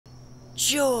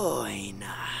Join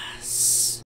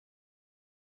us.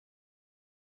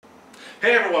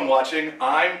 Hey everyone watching,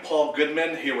 I'm Paul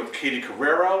Goodman here with Katie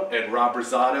Carriero and Rob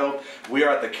Rosado. We are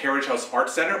at the Carriage House Art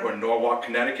Center in Norwalk,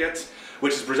 Connecticut,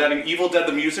 which is presenting Evil Dead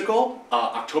the Musical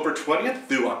October 20th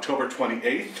through October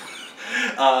 28th.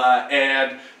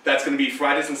 And that's going to be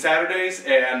Fridays and Saturdays,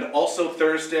 and also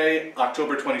Thursday,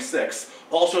 October 26th.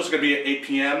 All shows are going to be at 8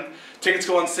 p.m. Tickets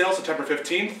go on sale September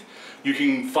 15th. You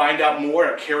can find out more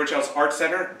at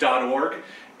carriagehouseartcenter.org.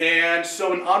 And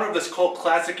so in honor of this cult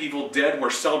classic Evil Dead,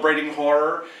 we're celebrating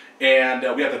horror. And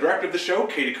we have the director of the show,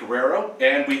 Katie Carriero,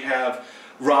 and we have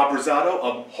Rob Rosado,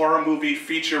 a horror movie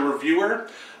feature reviewer,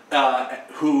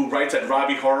 who writes at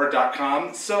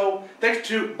robbyhorror.com. So thanks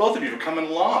to both of you for coming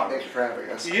along. Thank you for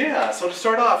having us. Yeah, so to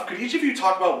start off, could each of you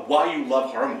talk about why you love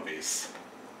horror movies?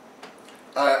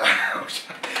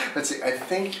 Let's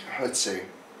see,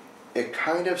 it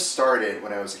kind of started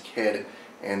when I was a kid,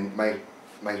 and my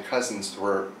cousins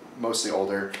were mostly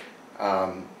older,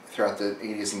 throughout the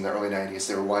 80s and the early 90s.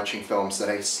 They were watching films that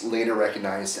I later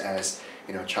recognized as,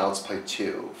 Child's Play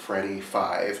 2, Freddy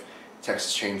 5,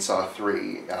 Texas Chainsaw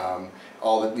 3,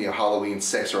 all the, Halloween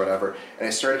 6 or whatever, and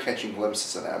I started catching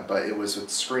glimpses of them, but it was with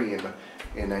Scream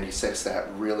in '96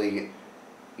 that really,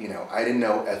 I didn't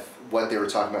know what they were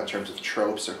talking about in terms of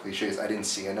tropes or cliches. I didn't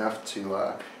see enough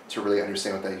to really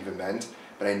understand what that even meant,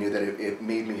 but I knew that it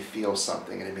made me feel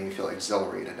something, and it made me feel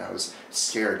exhilarated, and I was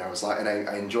scared, and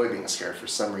I enjoy being scared for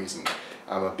some reason.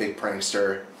 I'm a big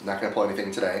prankster, I'm not going to pull anything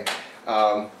today,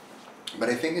 but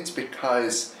I think it's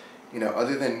because,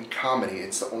 other than comedy,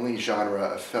 it's the only genre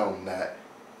of film that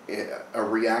a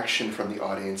reaction from the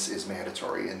audience is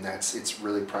mandatory, and that's its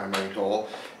really primary goal.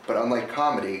 But unlike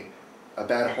comedy, a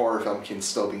bad horror film can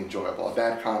still be enjoyable. A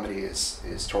bad comedy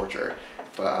is torture,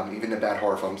 but even a bad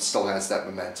horror film still has that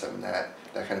momentum and that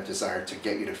kind of desire to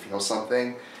get you to feel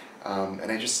something.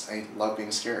 And I love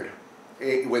being scared.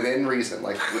 Within reason,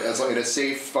 like in a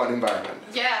safe, fun environment.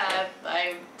 Yeah,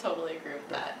 I totally agree with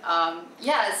that.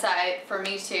 For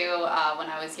me too, when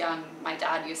I was young, my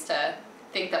dad used to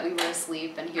think that we were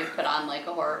asleep, and he would put on like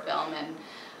a horror film, and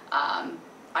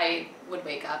I would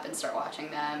wake up and start watching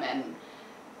them, and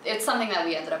it's something that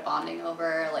we ended up bonding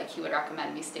over. Like, he would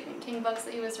recommend me Stephen King books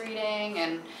that he was reading,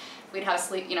 and we'd have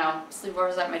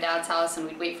sleepovers at my dad's house, and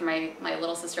we'd wait for my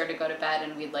little sister to go to bed,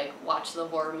 and we'd like watch the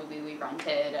horror movie we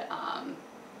rented.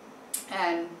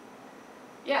 And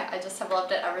yeah, I just have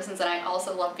loved it ever since, and I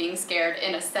also love being scared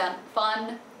in a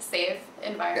fun, safe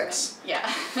environment. Yes.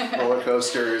 Yeah. Roller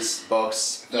coasters,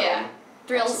 books, film. Yeah.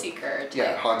 Thrill seeker.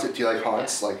 Yeah, haunted. Do you like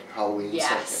haunts? Yeah. Like Halloween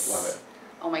yes. stuff? Love it.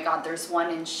 Oh my God, there's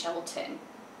one in Shelton.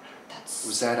 That's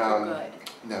Was that so good.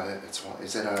 No, that's one.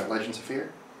 Is it Legends of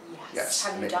Fear? Yes.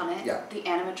 Have you done it? Yeah. The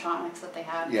animatronics that they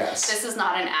have. Yes. This is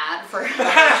not an ad for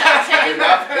Shelton,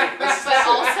 but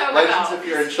also Legends of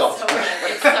Fear in Shelton.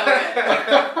 It's so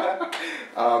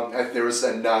good. There was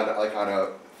a nun like on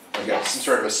some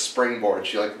sort of a springboard.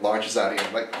 She like launches out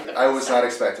again. Like, I was not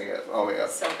expecting it. Oh my God.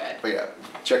 So good. But yeah,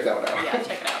 check that one out. Yeah,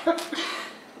 check it out.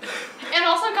 And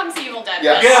also come see Evil Dead.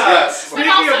 Yes. Yes. But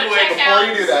also Before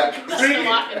you do that.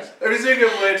 Speaking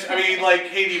of which, I mean, like,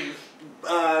 Katie,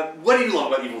 what do you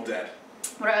love about Evil Dead?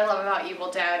 What do I love about Evil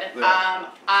Dead? Yeah.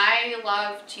 I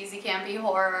love cheesy, campy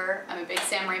horror. I'm a big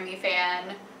Sam Raimi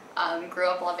fan. Grew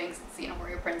up loving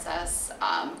Warrior Princess,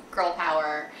 Girl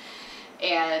Power,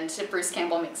 and Bruce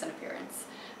Campbell makes an appearance.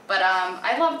 But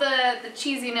I love the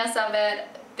cheesiness of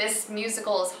it. This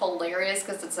musical is hilarious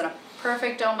because it's a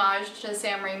perfect homage to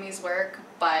Sam Raimi's work,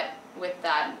 but with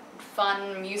that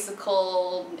fun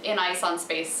musical in Ice on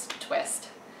Space twist.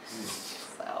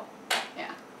 So,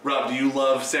 yeah. Rob, do you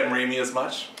love Sam Raimi as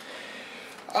much?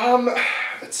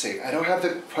 Let's see. I don't have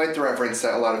quite the reverence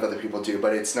that a lot of other people do,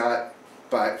 but it's not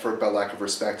by lack of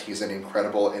respect. He's an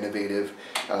incredible, innovative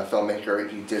filmmaker.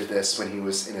 He did this when he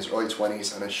was in his early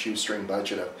 20s on a shoestring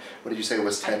budget of, what did you say it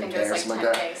was, 10K or something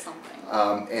like that?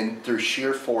 Something. And through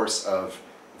sheer force of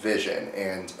vision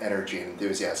and energy and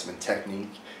enthusiasm and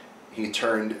technique, he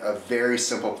turned a very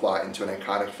simple plot into an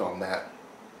iconic film that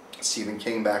Stephen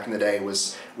King back in the day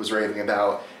was raving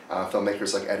about.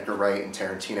 Filmmakers like Edgar Wright and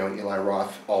Tarantino and Eli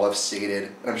Roth all have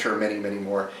stated, and I'm sure many, many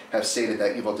more, have stated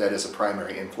that Evil Dead is a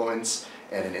primary influence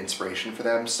and an inspiration for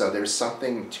them. So there's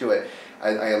something to it.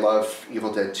 I love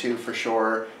Evil Dead 2 for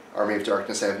sure. Army of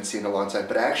Darkness I haven't seen in a long time,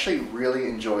 but I actually really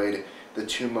enjoyed the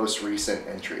two most recent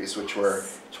entries, which were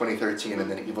 2013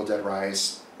 and then Evil Dead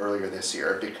Rise earlier this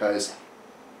year, because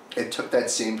it took that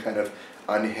same kind of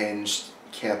unhinged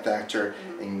camp factor,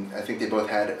 and I think they both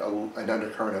had an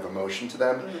undercurrent of emotion to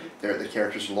them. The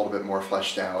characters are a little bit more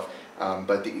fleshed out,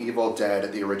 but the Evil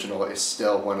Dead, the original, is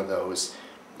still one of those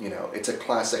you know, it's a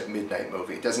classic midnight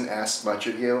movie. It doesn't ask much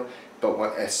of you, but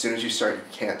as soon as you start, you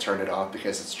can't turn it off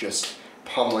because it's just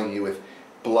pummeling you with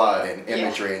blood and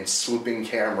imagery and swooping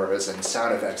cameras and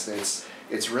sound effects. And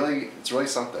it's really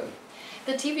something.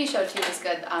 The TV show too was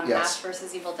good. Ash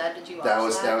vs. Evil Dead. Did you watch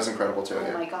that? That was incredible too.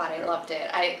 Oh my god, I loved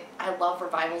it. I love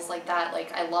revivals like that.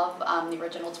 Like I love the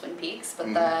original Twin Peaks,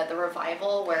 but the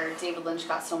revival where David Lynch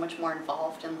got so much more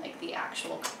involved in like the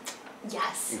actual.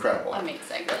 Yes. Incredible.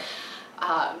 Amazing.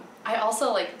 I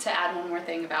also like to add one more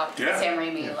thing about Sam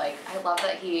Raimi. Yeah. Like I love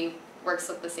that he works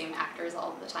with the same actors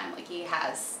all the time. Like he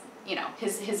has, you know,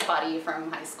 his buddy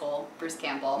from high school, Bruce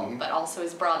Campbell, but also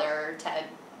his brother Ted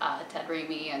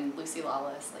Raimi and Lucy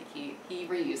Lawless. Like he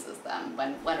reuses them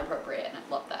when appropriate, and I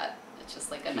love that. It's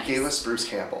just like a nice. He gave us Bruce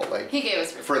Campbell. Like he gave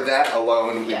us Bruce for Campbell. that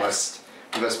alone, we must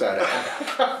bow down.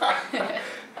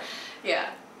 Yeah.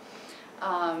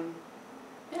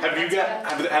 Have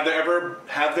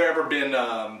there ever been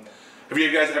have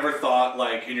you guys ever thought,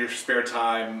 like, in your spare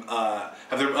time, have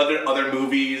there other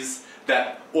movies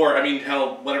that, or I mean,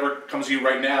 hell, whatever comes to you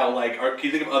right now, like, can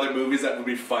you think of other movies that would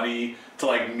be funny to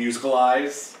like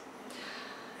musicalize?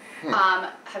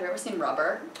 Have you ever seen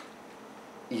Rubber?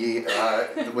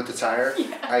 Yeah, with the tire.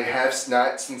 Yeah. I have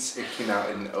not since it came out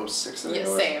in 06. Yeah,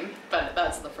 same. But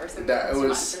that's the first thing that comes to mind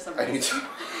was. for some I need reason. to.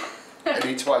 I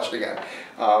need to watch it again.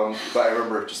 But I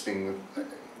remember it just being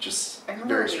just I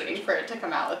remember very waiting strange. for it to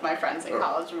come out with my friends in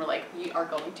college, and we're like, we are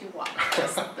going to watch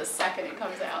this the second it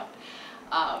comes out.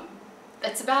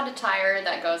 It's about a tire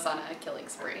that goes on a killing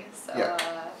spree, so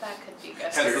that could be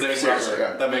good. Hence the name Seriously, Rubber.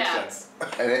 yeah. That makes sense.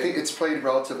 And I think it's played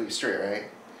relatively straight, right?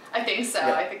 I think so.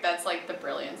 Yeah. I think that's like the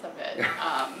brilliance of it.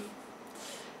 I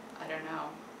don't know.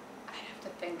 I have to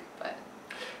think, but.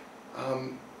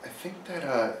 I think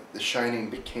that The Shining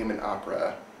became an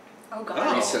opera. Oh God, I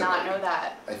did Recently. not know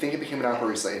that. I think it became an opera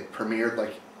recently. It premiered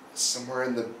like somewhere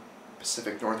in the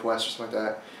Pacific Northwest or something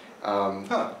like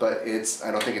that. But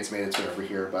I don't think it's made its way over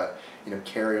here. But you know,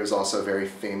 Carriero is also a very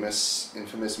infamous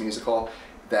musical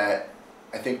that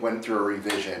I think went through a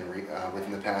revision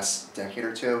within the past decade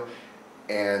or two,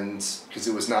 and because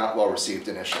it was not well received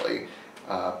initially,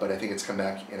 but I think it's come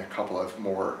back in a couple of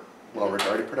more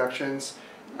well-regarded productions.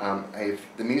 The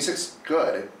music's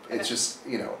good. It's just,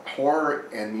 you know, horror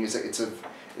and music.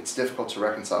 It's difficult to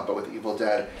reconcile. But with Evil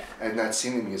Dead, I've not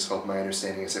seen the musical. My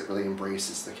understanding is it really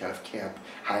embraces the kind of camp,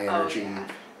 high energy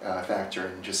factor,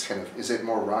 and just kind of. Is it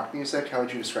more rock music? How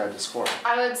would you describe the score?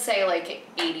 I would say like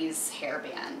 80s hair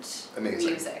band Amazing.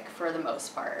 music for the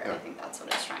most part. I think that's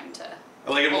what it's trying to.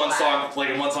 Like in one song,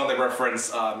 they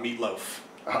reference Meatloaf.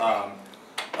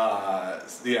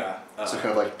 So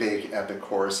kind of like big epic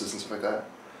choruses and stuff like that.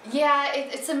 Yeah,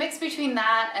 it's a mix between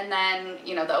that and then,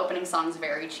 you know, the opening song's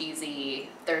very cheesy.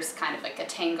 There's kind of like a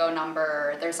tango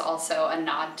number. There's also a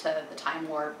nod to the Time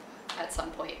Warp at some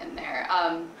point in there.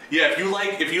 Yeah, if you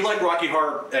like Rocky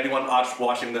Horror, anyone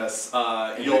watching this,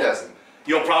 Who doesn't?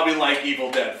 You'll probably like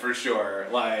Evil Dead for sure.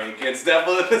 Like, it's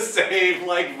definitely the same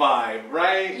like vibe,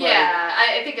 right? Yeah,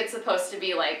 I think it's supposed to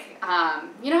be like,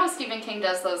 you know how Stephen King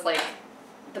does those like,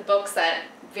 the books that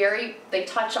they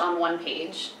touch on one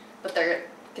page, but they're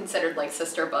considered like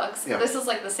sister books. Yeah. This is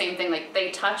like the same thing, like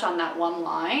they touch on that one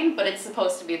line, but it's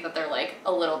supposed to be that they're like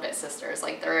a little bit sisters,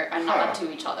 like they're a nod to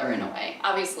each other in a way.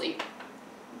 Obviously,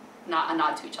 not a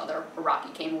nod to each other.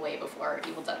 Rocky came way before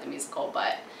Evil Dead the musical,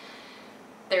 but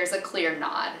there's a clear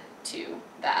nod to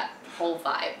that whole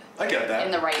vibe. I get that.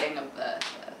 In the writing of the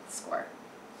score.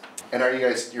 And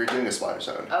you're doing a splatter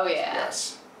zone? Oh yeah.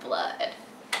 Yes. Blood.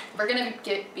 We're gonna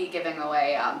be giving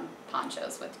away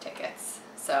ponchos with tickets,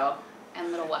 so, and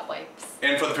little wet wipes.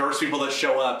 And for the first people that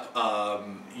show up,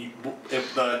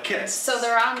 if the kits. So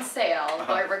they're on sale.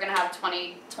 We're gonna have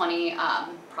 20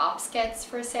 props kits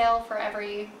for sale for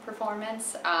every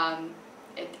performance. I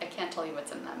can't tell you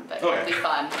what's in them, but it'll be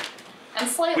fun. And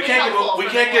slightly helpful. We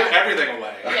can't give everything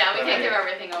away. Yeah, we can't give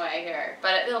everything away here.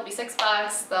 But it'll be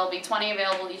 $6. There'll be 20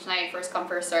 available each night, first come,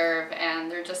 first serve,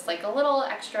 and they're just like a little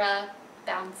extra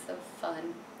bounce of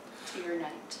fun to your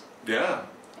night. Yeah.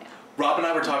 Rob and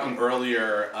I were talking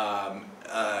earlier.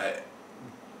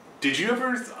 Did you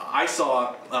ever? I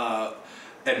saw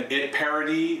an It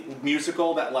parody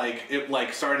musical that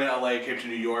started in LA, came to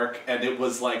New York, and it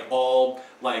was like all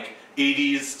like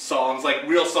 80s songs, like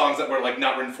real songs that were like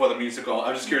not written for the musical.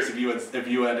 I'm just curious if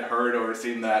you had heard or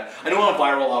seen that. I know it went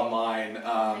viral online.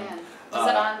 Man. Was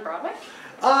it on Broadway?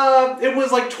 It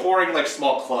was like touring like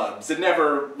small clubs. They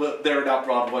were not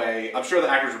Broadway. I'm sure the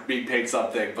actors were being paid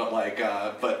something, but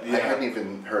yeah. I hadn't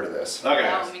even heard of this. Okay.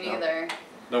 No, me neither.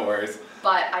 No worries.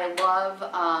 But I love,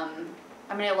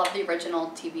 I love the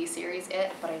original TV series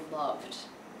It, but I loved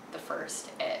the first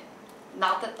It.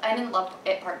 Not that I didn't love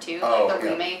it part 2, Oh, like the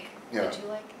yeah. remake. Yeah. Did you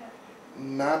like it?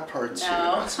 Not part 2, No.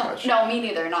 not so much. No, me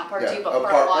neither. Not part Yeah. 2, but Oh,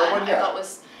 part part 1. one, I yeah. thought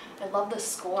was. I love the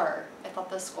score. I thought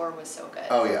the score was so good.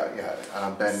 Oh yeah, yeah.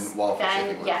 Ben Walfish. I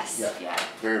think, Yes. Yeah.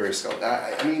 Very, very skilled.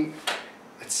 I mean,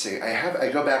 let's see.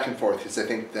 I go back and forth because I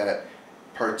think that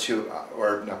part 2,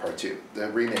 or not part 2, the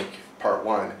remake part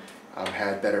 1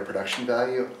 had better production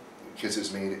value because it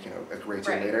was made, a great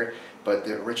deal Right. later. But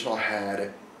the original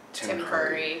had Tim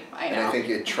Curry. I know. And I think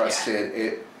it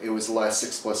trusted it was less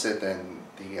explicit than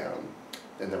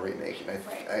the remake. And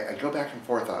Right. I go back and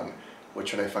forth on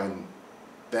which one I find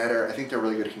better. I think they're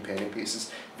really good companion pieces.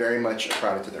 Very much a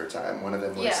product of their time. One of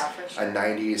them was for sure. a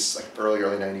 90s, like early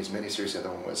 90s miniseries. The other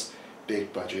one was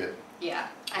big budget Yeah,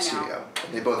 I know. studio.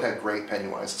 And they both had great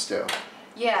Pennywises too.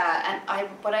 Yeah, and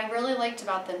what I really liked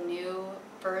about the new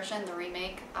version, the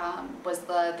remake, was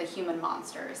the human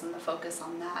monsters and the focus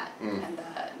on that. And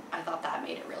I thought that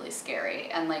made it really scary.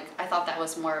 And like I thought that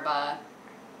was more of a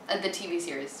the TV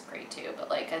series is great too, but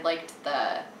like I liked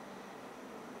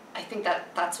I think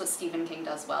that's what Stephen King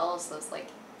does well, is those like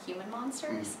human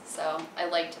monsters. So I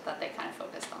liked that they kind of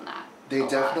focused on that. They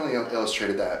definitely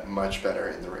illustrated that much better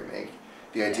in the remake.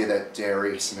 The idea that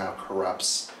dairy somehow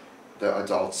corrupts the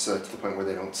adults to the point where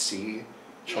they don't see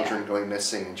children going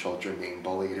missing and children being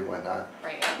bullied and whatnot.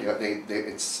 Right.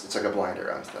 It's like a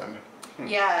blinder onto them.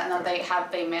 Yeah, and then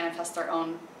they manifest their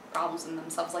own problems in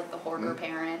themselves, like the hoarder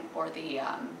parent or the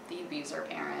abuser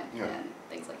parent and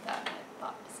things like that. I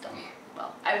thought was done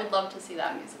well. I would love to see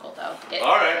that musical though.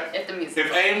 All right. If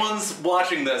anyone's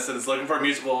watching this and is looking for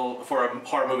a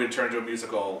horror movie to turn into a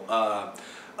musical,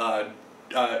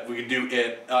 we could do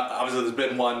it. Obviously, there's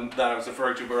been one that I was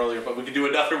referring to earlier, but we could do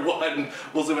another one.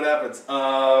 We'll see what happens.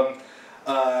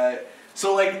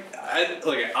 So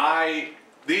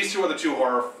these two are the two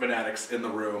horror fanatics in the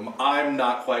room. I'm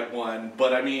not quite one,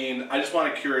 but I mean, I just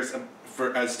want to curious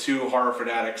as two horror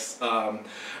fanatics,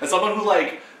 as someone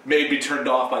who maybe turned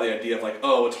off by the idea of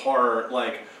oh, it's horror.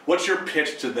 What's your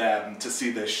pitch to them to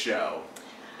see this show?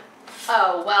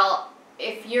 Oh well.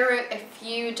 If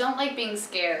you don't like being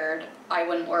scared, I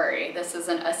wouldn't worry. This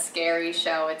isn't a scary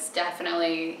show. It's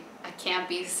definitely a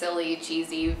campy, silly,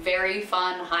 cheesy, very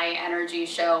fun, high energy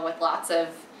show with lots of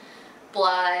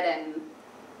blood and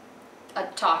a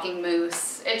talking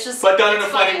moose. It's just done in a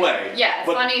funny way. Yeah,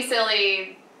 funny,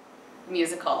 silly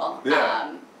musical.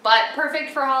 Yeah. But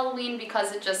perfect for Halloween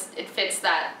because it fits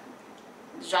that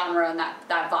genre and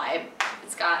that vibe.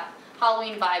 It's got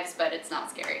Halloween vibes, but it's not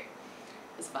scary.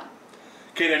 It's fun.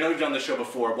 Kate, I know you've done this show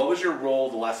before. What was your role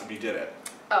the last time you did it?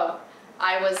 Oh,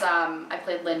 I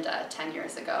played Linda 10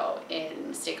 years ago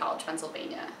in State College,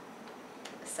 Pennsylvania.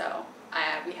 So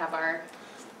we have our...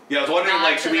 Yeah, I was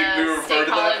wondering, should we refer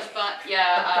to that?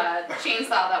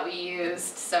 Chainsaw that we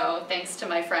used. So thanks to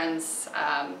my friends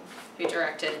who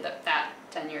directed that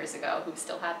 10 years ago who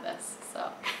still have this.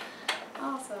 So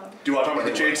awesome. Do you want to talk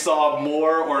about the chainsaw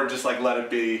more or just let it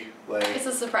be? It's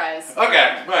a surprise.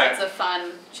 Okay, right. It's a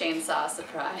fun chainsaw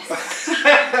surprise.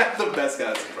 The best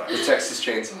kind of surprise. The Texas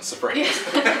Chainsaw Surprise.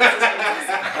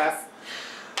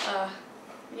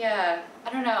 Yeah, I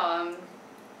don't know.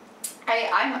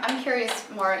 I'm curious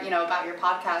more, about your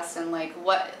podcast and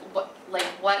what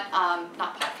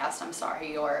not podcast. I'm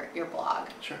sorry, your blog.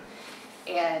 Sure.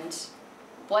 And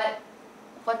what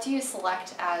do you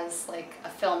select as a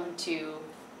film to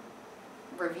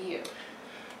review?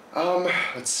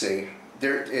 Let's see.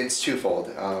 It's twofold.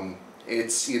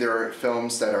 It's either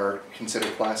films that are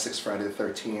considered classics, Friday the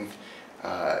 13th,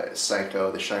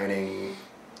 Psycho, The Shining,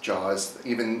 Jaws,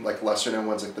 even lesser known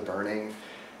ones like The Burning.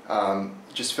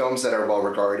 Just films that are well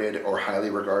regarded or highly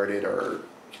regarded or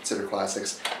considered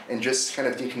classics, and just kind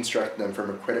of deconstruct them from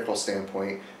a critical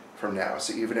standpoint from now.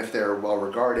 So even if they're well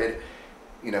regarded,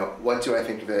 what do I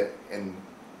think of it, and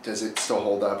does it still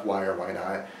hold up? Why or why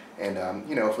not? And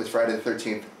with Friday the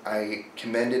 13th, I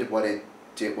commended what it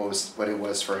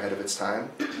was for ahead of its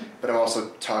time, but I'm also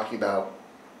talking about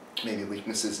maybe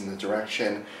weaknesses in the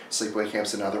direction. Sleepaway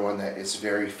Camp's another one that is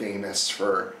very famous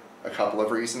for a couple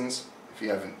of reasons. If you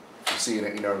haven't seen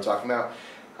it, you know what I'm talking about.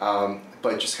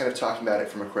 But just kind of talking about it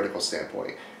from a critical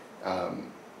standpoint.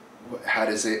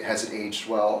 Has it aged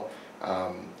well?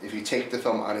 If you take the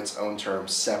film on its own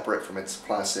terms, separate from its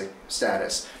classic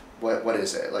status, what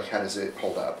is it? How does it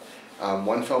hold up?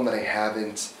 One film that I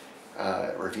haven't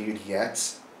reviewed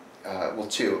yet,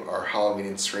 two are Halloween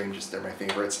and Scream. They're my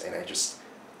favorites, and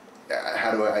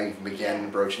how do I even begin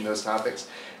broaching those topics?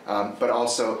 But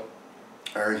also,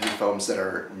 I review films that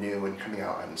are new and coming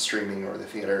out on streaming or the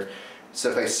theater.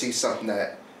 So if I see something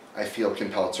that I feel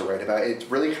compelled to write about, it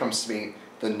really comes to me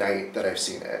the night that I've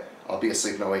seen it. I'll be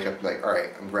asleep and I'll wake up and be like, all right,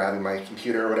 I'm grabbing my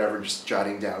computer or whatever, and just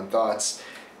jotting down thoughts,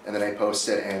 and then I post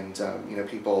it, and you know,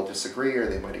 people disagree or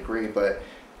they might agree, but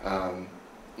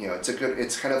you know,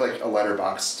 it's kind of like a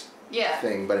letterboxed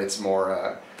thing, but it's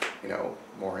more you know,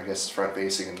 more I guess front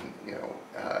facing, and you know,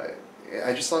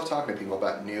 I just love talking to people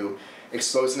about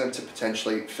exposing them to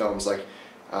potentially films like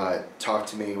Talk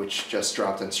to Me, which just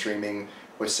dropped on streaming,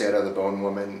 with Sada the Bone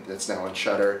Woman, that's now on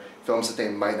Shudder, films that they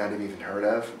might not have even heard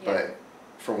of, but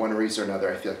for one reason or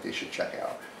another, I feel like they should check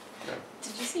out. You know?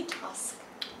 Did you see Tusk?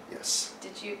 Yes.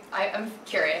 Did you? I'm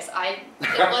curious. It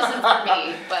wasn't for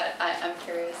me, but I'm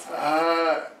curious.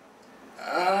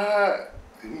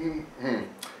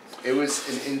 It was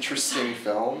an interesting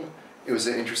film. It was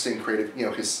an interesting creative, you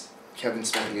know, because Kevin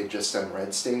Smith had just done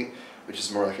Red State, which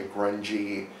is more like a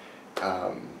grungy,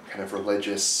 kind of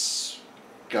religious,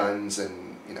 guns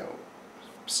and, you know,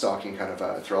 stalking kind of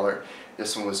a thriller.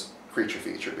 This one was creature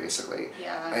feature, basically.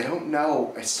 Yeah.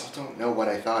 I still don't know what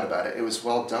I thought about it. It was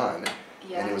well done,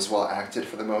 and it was well acted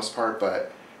for the most part,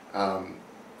 but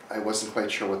I wasn't quite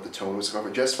sure what the tone was going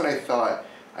for. Just when I thought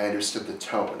I understood the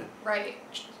tone. Right.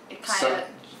 It kind of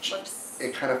flips.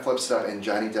 It kind of flips it up, and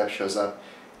Johnny Depp shows up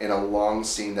in a long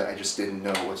scene that I just didn't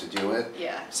know what to do with.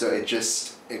 Yeah. So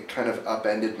it kind of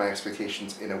upended my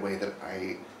expectations in a way that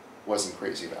I wasn't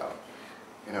crazy about,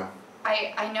 you know?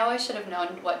 I know I should have known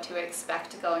what to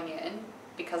expect going in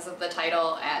because of the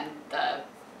title and the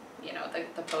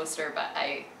poster, but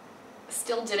I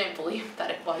still didn't believe that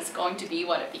it was going to be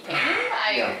what it became.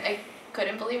 I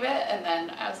couldn't believe it, and then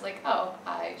I was like, oh,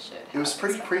 I should have. It was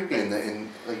pretty creepy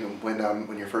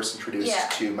when you're first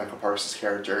introduced to Michael Parsons'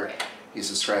 character. Right. He's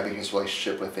describing his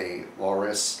relationship with a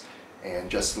walrus, and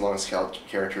Justin Long's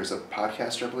character is a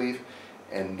podcaster, I believe,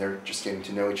 and they're just getting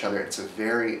to know each other. It's a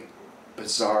very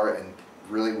bizarre and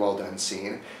really well done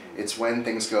scene. It's when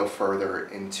things go further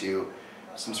into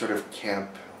some sort of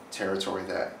camp territory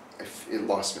that it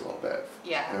lost me a little bit.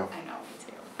 Yeah, you know? I know,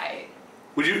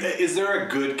 me too. Is there a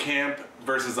good camp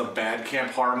versus a bad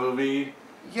camp horror movie?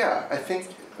 Yeah, I think.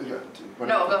 No,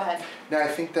 go ahead. No, I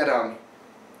think that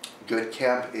good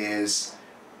camp is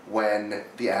when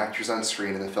the actors on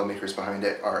screen and the filmmakers behind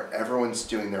it everyone's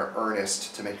doing their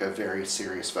earnest to make a very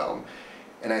serious film.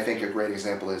 And I think a great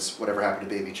example is Whatever Happened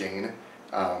to Baby Jane.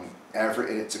 And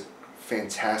it's a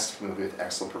fantastic movie with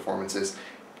excellent performances.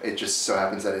 It just so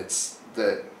happens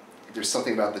that there's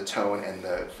something about the tone and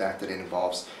the fact that it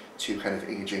involves two kind of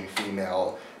aging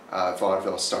female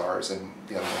vaudeville stars, and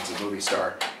the other one's a movie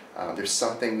star. There's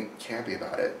something campy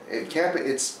about it.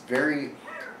 It's very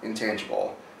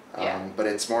intangible, but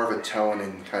it's more of a tone,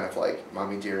 and kind of like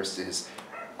Mommy Dearest is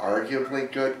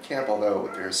arguably good camp,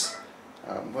 although there's,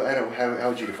 well, I don't know, how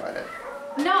would you define it?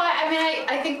 No,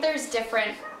 I think there's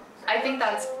different, I think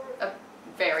that's a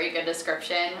very good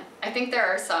description. I think there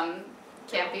are some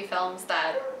campy films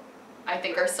that I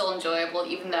think are still enjoyable,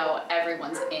 even though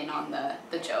everyone's in on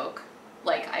the joke.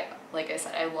 Like I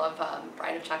said, I love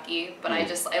Bride of Chucky, but I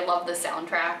love the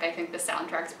soundtrack. I think the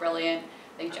soundtrack's brilliant.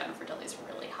 I think Jennifer Tilly's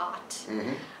really hot.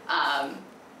 Mm-hmm.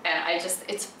 And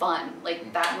it's fun.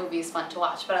 Like, that movie is fun to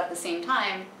watch, but at the same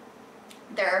time,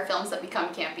 there are films that become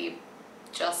campy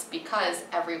just because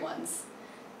everyone's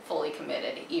fully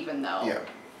committed, even though. Yeah.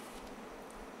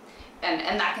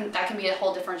 And that can be a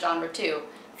whole different genre too.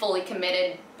 Fully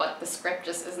committed, but the script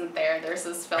just isn't there. There's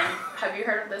this film. Have you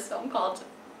heard of this film called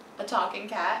A Talking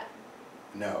Cat?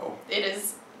 No. It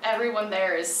is. Everyone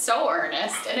there is so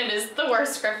earnest, and it is the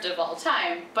worst script of all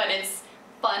time. But it's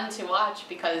fun to watch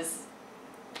because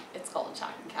it's called A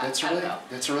Talking Cat.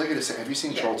 That's really good to say. Have you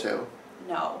seen Troll 2?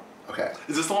 No. Okay.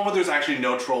 Is this the one where there's actually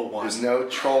no Troll 1? There's no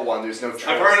Troll 1. There's no trolls.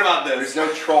 I've heard about this. There's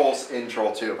no trolls in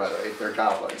Troll 2, by the way. They're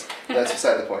goblins. That's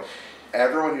beside the point.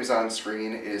 Everyone who's on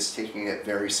screen is taking it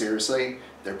very seriously.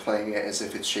 They're playing it as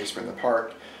if it's Shakespeare in the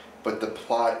Park, but the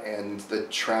plot and the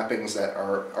trappings that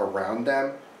are around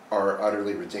them are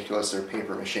utterly ridiculous. They're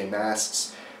papier-mâché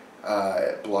masks,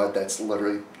 blood that's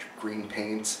literally green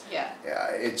paint. Yeah.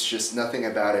 It's just, nothing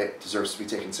about it deserves to be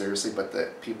taken seriously, but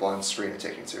the people on screen are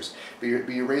taking it seriously. But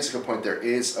you raise a good point. There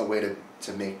is a way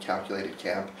to make calculated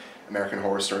camp. American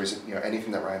Horror Stories,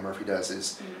 anything that Ryan Murphy does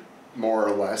is more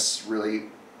or less really,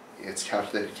 it's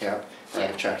calculated camp.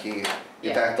 Bride of Chucky.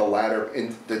 In fact, the latter,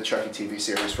 in the Chucky TV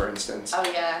series, for instance. Oh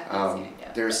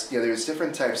yeah. There's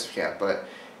different types of camp, but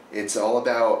it's all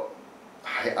about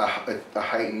a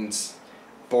heightened,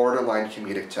 borderline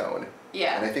comedic tone.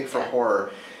 Yeah. And I think for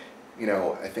horror, I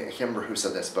can't remember who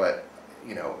said this, but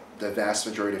the vast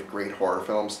majority of great horror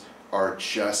films are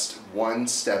just one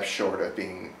step short of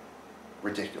being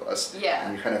ridiculous. Yeah.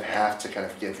 And you kind of have to kind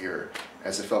of give your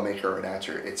as a filmmaker or an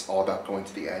actor, it's all about going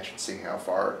to the edge and seeing how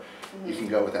far you can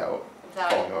go without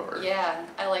falling over. Yeah,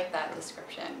 I like that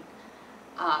description.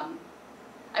 I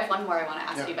have one more I want to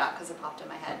ask you about because it popped in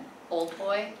my head. Old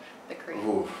Boy, the Korean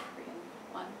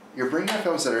one. You're bringing up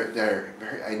films that are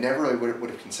very. I never really would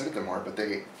have considered them more, but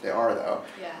they are though.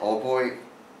 Yeah. Old Boy.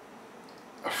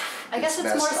 I guess it's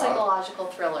more psychological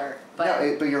thriller, but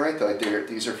no, but you're right though. Like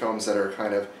these are films that are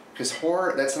kind of because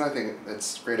horror. That's another thing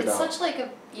that's great about. It's such like a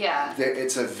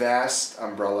It's a vast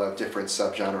umbrella of different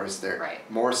subgenres. There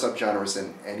more subgenres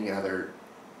than any other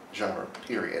genre.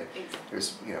 Period. Exactly.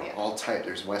 There's all type.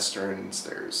 There's westerns.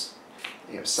 There's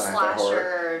sci-fi slasher,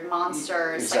 horror,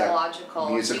 monster, psychological,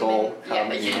 musical, human,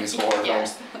 musical horror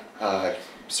films.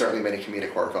 Certainly many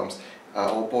comedic horror films.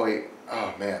 Old Boy,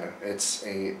 oh man, it's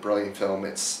a brilliant film.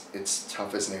 It's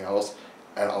tough as nails,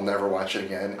 and I'll never watch it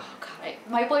again. Oh god,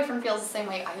 my boyfriend feels the same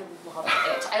way. I love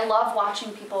it. I love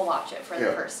watching people watch it for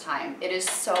the first time. It is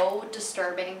so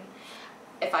disturbing.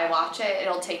 If I watch it,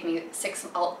 it'll take me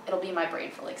it'll be in my brain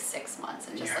for like 6 months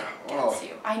and just like gets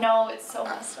you. I know, it's so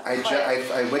messed up. I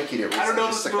wikied it recently. I don't know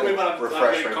this movie, but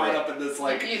I'm getting caught up in this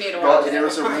like. You need to watch it. There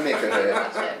was a remake of it.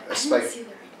 I didn't see the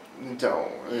remake.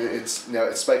 Don't. It's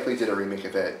Spike Lee did a remake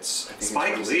of it.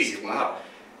 Spike Lee, wow.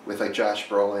 With like Josh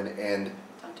Brolin, and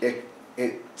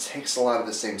it takes a lot of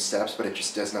the same steps, but it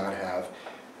just does not have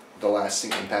the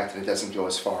lasting impact, and it doesn't go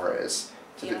as far as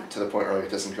to the point where it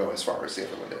doesn't go as far as the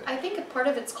other one did. I think a part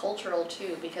of it's cultural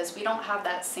too, because we don't have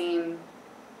that same,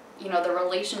 the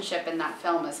relationship in that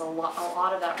film is a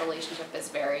lot of that relationship is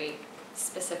very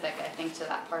specific, I think, to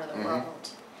that part of the world.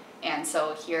 And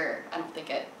so here, I don't think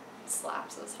it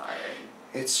slaps as hard.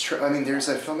 It's true. I mean, there's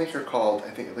a filmmaker called, I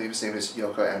believe his name is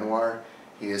Joko Anwar.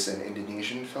 He is an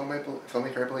Indonesian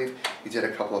filmmaker, I believe. He did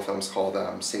a couple of films called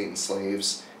Satan's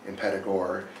Slaves and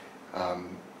Pedagore.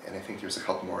 And I think there's a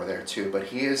couple more there too, but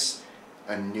he is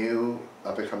a new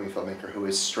up-and-coming filmmaker who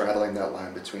is straddling that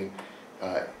line between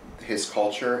his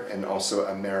culture and also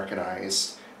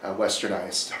Americanized,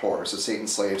 westernized horror. So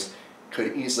Satan's Slaves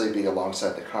could easily be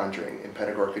alongside The Conjuring, and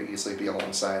Pedagore could easily be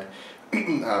alongside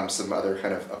some other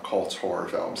kind of occult horror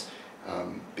films,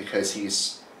 because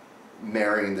he's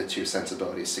marrying the two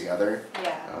sensibilities together.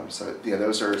 Yeah. So yeah,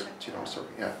 those are two films.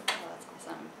 Yeah. Oh, that's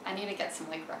awesome. I need to get some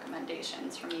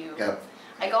recommendations from you. Yep.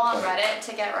 I go on Reddit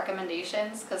to get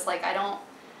recommendations because I don't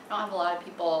have a lot of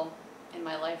people in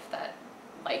my life that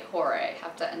like horror. I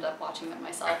have to end up watching them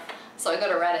myself. So I go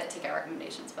to Reddit to get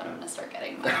recommendations, but I'm going to start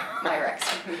getting my recs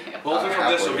from you. Well,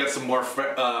 from this, you'll get some more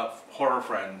horror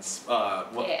friends.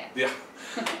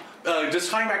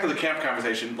 Just tying back to the camp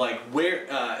conversation, like where,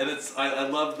 and I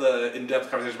love the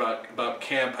in-depth conversation about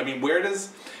camp. I mean, where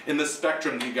does, in the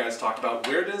spectrum that you guys talked about,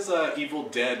 where does Evil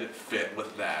Dead fit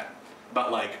with that? About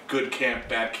like good camp,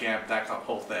 bad camp, that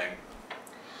whole thing.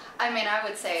 I mean, I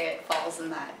would say it falls in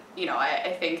that.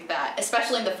 I think that,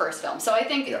 especially in the first film. So I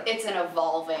think it's an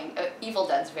evolving. Evil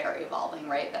Dead's very evolving,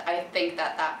 right? I think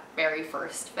that very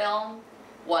first film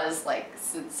was like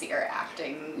sincere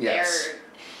acting. Yes.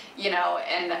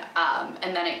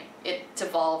 And then it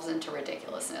devolves into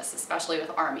ridiculousness, especially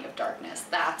with Army of Darkness.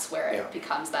 That's where it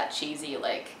becomes that cheesy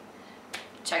like.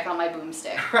 Check on my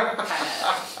boomstick kind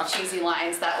of cheesy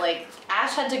lines that like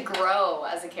Ash had to grow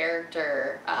as a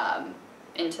character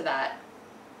into that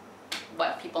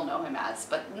what people know him as,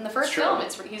 but in the first film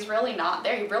he's really not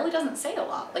there. He really doesn't say a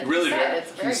lot, like really you said,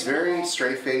 it's he's very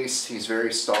straight-faced, he's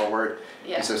very stalwart,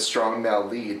 he's a strong male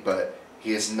lead, but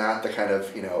he is not the kind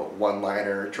of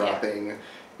one-liner dropping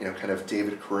kind of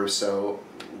David Caruso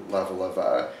level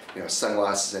of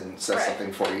sunglasses and says something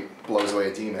before he blows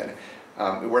away a demon.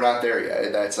 We're not there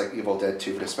yet. That's like Evil Dead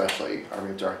 2, but especially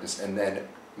Army of Darkness, and then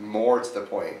more to the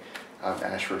point,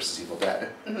 Ash vs. Evil Dead.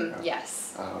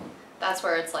 Yes. That's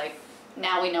where it's like,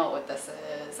 now we know what this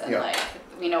is, and like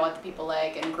we know what the people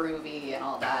like, and groovy and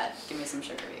all that. Give me some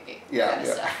sugar baby. Kind of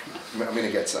stuff. I'm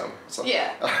gonna get some. So.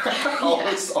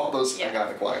 all those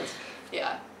iconic lines.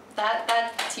 Yeah,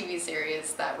 that TV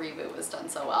series, that reboot was done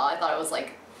so well. I thought it was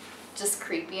like just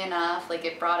creepy enough. Like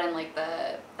it brought in like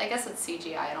I guess it's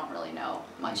CGI. I don't really know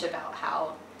much about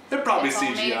how. They're probably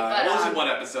CGI. But, it was in one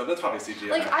episode. That's probably CGI.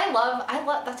 Like I love.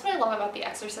 That's what I love about The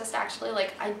Exorcist. Actually,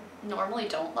 like I normally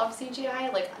don't love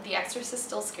CGI. Like The Exorcist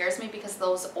still scares me because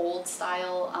those old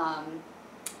style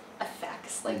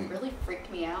effects like really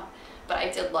freaked me out. But I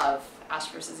did love Ash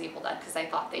vs. Evil Dead because I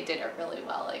thought they did it really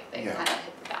well. Like they kind of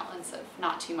hit the balance of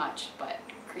not too much, but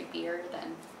creepier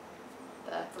than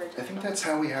the original. I think that's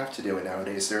how we have to do it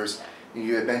nowadays.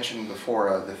 You had mentioned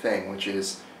before The Thing, which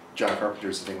is John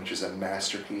Carpenter's The Thing, which is a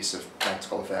masterpiece of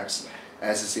practical effects,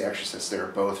 as is The Exorcist. They're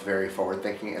both very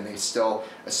forward-thinking, and they still,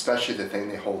 especially The Thing,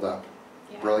 they hold up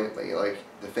brilliantly. Like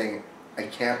the thing, I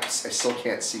still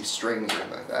can't see strings or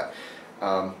anything like that.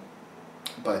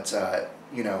 But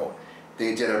you know,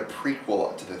 they did a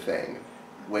prequel to the thing,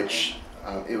 which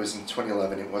it was in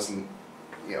 2011. It wasn't,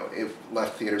 you know, it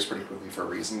left theaters pretty quickly for a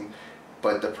reason.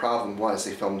 But the problem was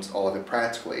they filmed all of it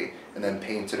practically and then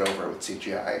painted over it with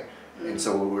CGI. And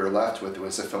so what we were left with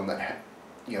was a film that,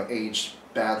 you know, aged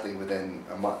badly within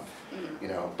a month. You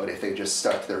know, but if they just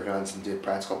stuck to their guns and did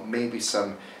practical, maybe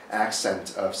some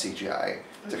accent of CGI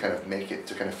to kind of make it,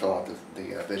 to kind of fill out the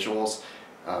visuals,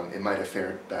 it might have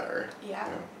fared better. Yeah.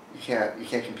 You know, you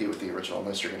can't compete with the original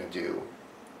unless you're going to do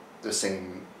the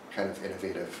same kind of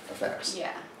innovative effects.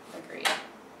 Yeah, agreed.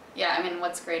 Yeah, I mean,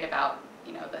 what's great about,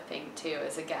 you know, the thing too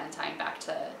is, again, tying back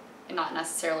to not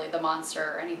necessarily the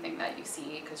monster or anything that you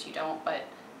see, because you don't, but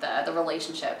the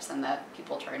relationships and the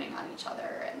people turning on each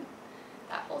other and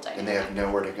that whole dynamic. And they have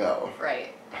nowhere to go.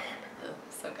 Right. Ugh,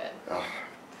 so good. Oh,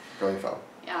 brilliant film.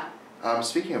 Yeah.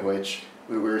 Speaking of which,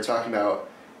 we were talking about,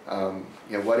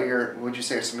 you know, what would you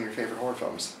say are some of your favorite horror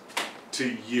films?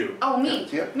 To you. Oh, me.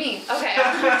 Yeah. Me. Okay.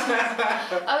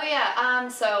 Oh yeah.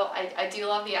 So I do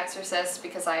love The Exorcist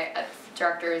because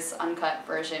director's uncut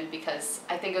version, because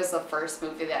I think it was the first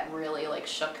movie that really like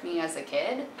shook me as a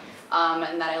kid,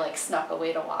 and that I like snuck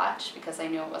away to watch because I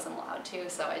knew it wasn't allowed to.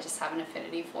 So I just have an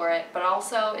affinity for it. But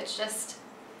also, it's just,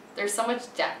 there's so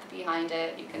much depth behind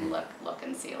it. You can look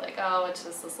and see like, oh, it's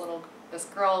just this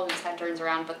girl whose head turns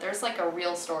around, but there's like a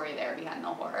real story there behind the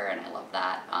horror, and I love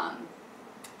that.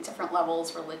 Different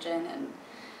levels, religion,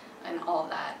 and all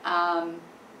of that.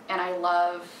 And I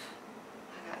love,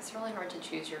 it's really hard to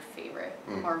choose your favorite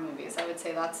horror movies. I would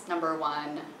say that's number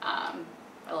one. I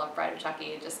love Bride of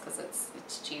Chucky just because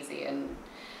it's cheesy, and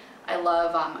I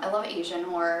love Asian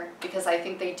horror because I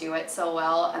think they do it so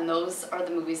well, and those are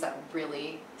the movies that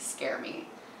really scare me,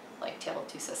 like Tale of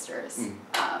Two Sisters,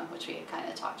 which we had kind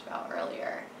of talked about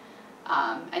earlier.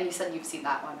 And you said you've seen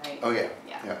that one, right? Oh yeah.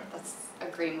 Yeah. That's a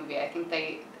great movie. I think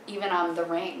even The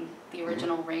Ring, the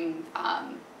original Ring,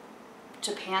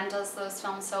 Japan does those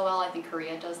films so well. I think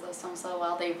Korea does those films so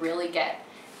well. They really get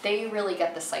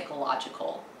the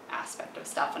psychological aspect of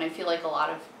stuff, and I feel like a lot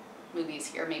of movies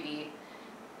here maybe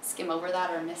skim over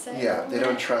that or miss it. Yeah, they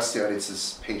don't trust the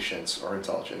audience's patience or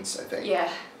intelligence, I think.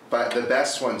 Yeah. But the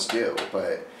best ones do,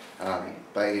 but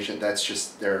by Asian, that's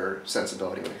just their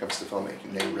sensibility when it comes to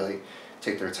filmmaking. They really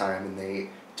take their time, and they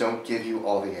don't give you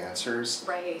all the answers.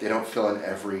 Right. They don't fill in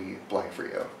every blank for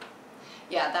you.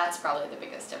 Yeah, that's probably the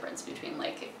biggest difference between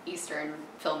like Eastern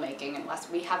filmmaking and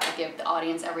West. We have to give the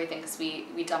audience everything because we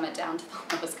dumb it down to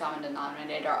the lowest common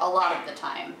denominator a lot of the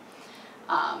time.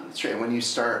 That's true. And when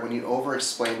you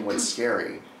over-explain what's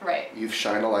scary, right, you've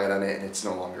shined a light on it, and it's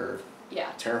no longer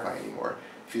yeah, terrifying anymore.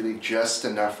 If you leave just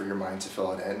enough for your mind to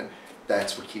fill it in,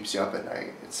 that's what keeps you up at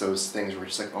night. It's those things where you're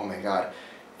just like, oh my god,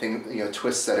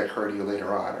 twists that occur to you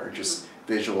later on, or just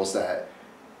visuals that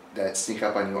sneak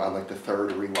up on you on like the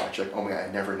third rewatch, like, oh my god,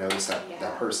 I never noticed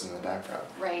that person in the background.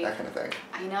 Right. That kind of thing.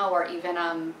 I know, or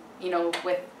even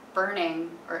with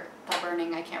Burning, or The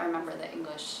Burning, I can't remember the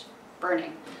English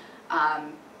Burning.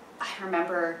 I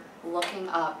remember looking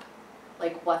up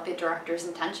like what the director's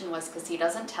intention was, because he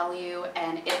doesn't tell you,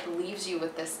 and it leaves you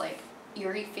with this like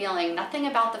eerie feeling. Nothing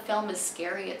about the film is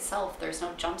scary itself. There's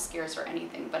no jump scares or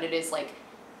anything, but it is like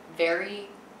very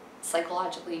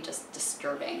psychologically just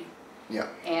disturbing. Yeah.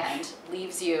 And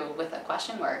leaves you with a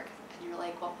question mark, and you're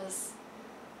like,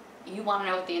 you want to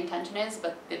know what the intention is,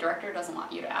 but the director doesn't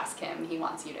want you to ask him. He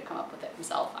wants you to come up with it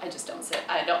himself. I just don't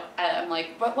I'm like,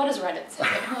 what does Reddit say?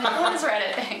 I'm like, what does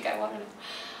Reddit think? I want to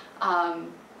know.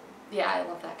 Yeah, I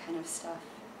love that kind of stuff.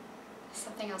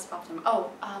 Something else popped in.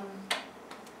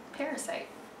 Parasite.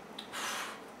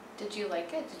 Did you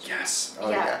like it? Did you? Yes. Oh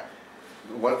yeah.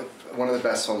 One of the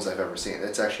best films I've ever seen.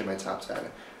 It's actually my top 10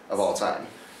 of all time.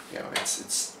 You know,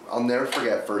 it's I'll never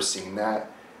forget first seeing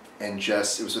that, and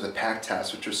it was with a packed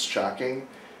house, which was shocking.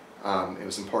 It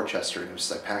was in Portchester, and it was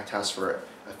a packed house for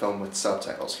a film with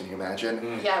subtitles. Can you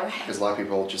imagine? Yeah, right. Because a lot of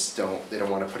people just don't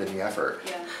want to put in the effort.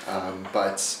 Yeah.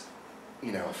 But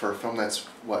for a film that's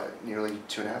nearly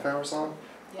 2.5 hours long.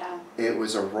 Yeah. It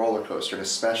was a roller coaster, and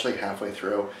especially halfway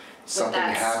through, something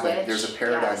happened. Switch, there's a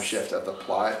paradigm yes. shift of the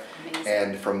plot. Amazing.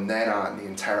 And from then on, the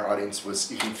entire audience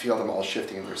you can feel them all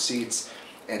shifting in their seats,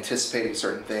 anticipating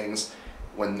certain things.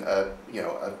 When a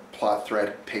plot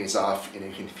thread pays off, you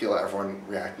can feel everyone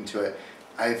reacting to it.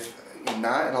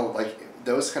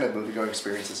 Those kind of movie-going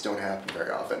experiences don't happen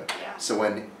very often. Yeah. So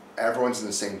when everyone's on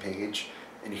the same page,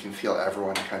 and you can feel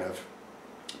everyone kind of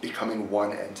becoming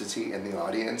one entity in the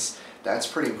audience, that's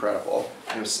pretty incredible.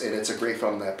 And it's a great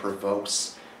film that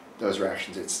provokes those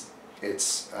reactions.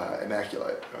 It's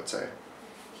immaculate, I would say.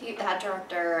 That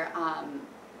director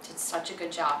did such a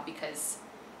good job because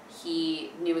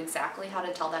he knew exactly how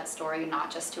to tell that story,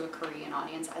 not just to a Korean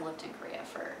audience. I lived in Korea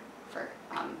for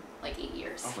like 8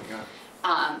 years. Oh my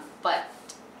God. But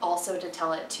also to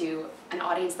tell it to an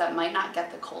audience that might not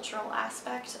get the cultural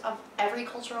aspect of every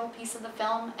cultural piece of the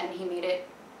film, and he made it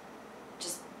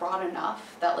just broad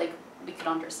enough that like we could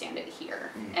understand it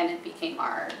here, and it became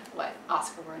our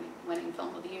Oscar winning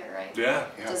film of the year, right? Yeah.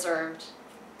 Deserved.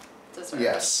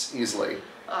 Yes, easily.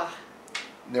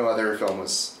 No other film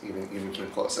was even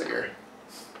came close that year.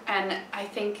 And I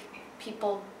think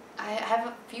I have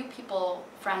a few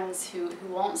friends who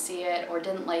won't see it or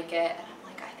didn't like it, and I'm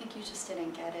like, I think you just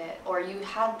didn't get it, or you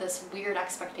had this weird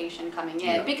expectation coming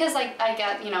in, because like I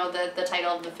get, the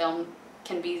title of the film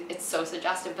it's so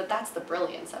suggestive, but that's the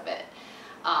brilliance of it.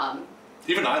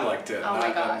 Even I liked it. Oh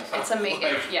my God, it's amazing.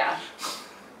 Like, yeah,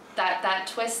 that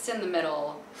twist in the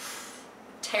middle,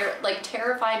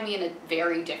 terrified me in a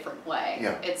very different way.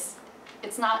 Yeah.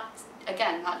 It's not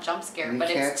jump scare, but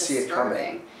can't it's see it coming.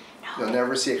 disturbing. No. You'll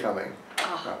never see it coming.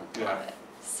 Oh, No. love it.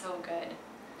 So good.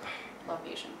 Love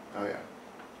Asian. Oh yeah.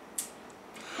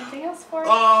 Anything else for it?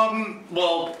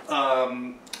 Well,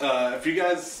 if you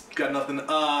guys got nothing,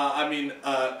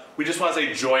 we just want to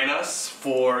say join us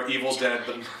for Evil Dead.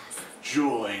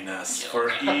 Join us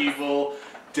for Evil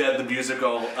Dead the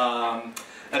Musical.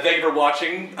 And thank you for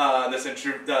watching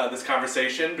this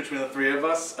conversation between the three of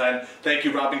us. And thank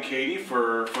you, Rob and Katie,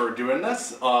 for doing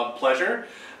this. Pleasure.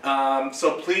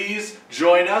 So please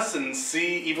join us and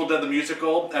see Evil Dead the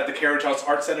Musical at the Carriage House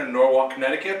Art Center in Norwalk,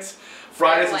 Connecticut.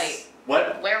 Fridays. Wear white.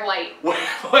 What? Wear white.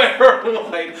 Wear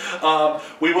white.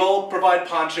 We will provide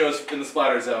ponchos in the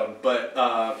splatter zone, but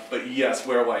yes,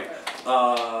 wear white.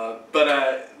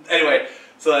 Anyway,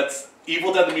 so that's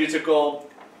Evil Dead the Musical.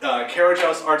 Carriage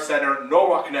House Art Center,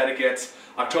 Norwalk, Connecticut,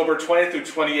 October 20th through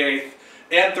 28th,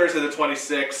 and Thursday the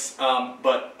 26th,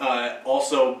 but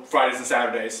also Fridays and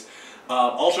Saturdays.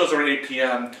 All shows are at 8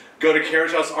 p.m. Go to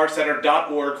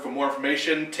carriagehouseartcenter.org for more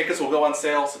information. Tickets will go on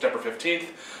sale September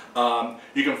 15th.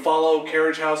 You can follow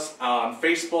Carriage House on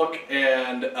Facebook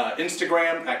and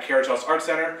Instagram at Carriage House Art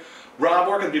Center. Rob,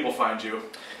 where can people find you?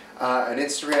 On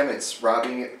Instagram, it's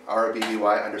Robbie,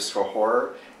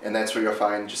 RBBY_horror, and that's where you'll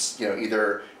find just,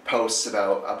 either posts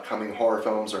about upcoming horror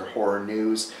films or horror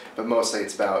news, but mostly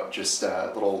it's about just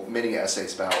little mini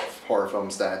essays about horror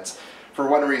films that, for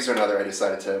one reason or another, I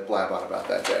decided to blab on about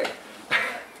that day.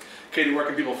 Katie, where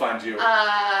can people find you?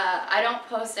 I don't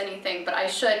post anything, but I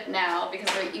should now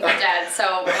because we're Evil Dead.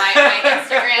 So my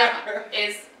Instagram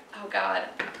is, oh God,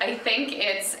 I think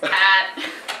it's at,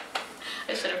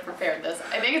 I should have prepared this.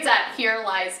 I think it's at Here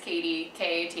Lies Katie,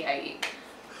 Katie.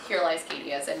 Here Lies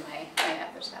Katie, as in my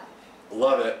other stuff.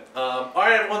 Love it. All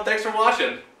right, everyone, thanks for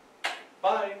watching.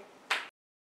 Bye.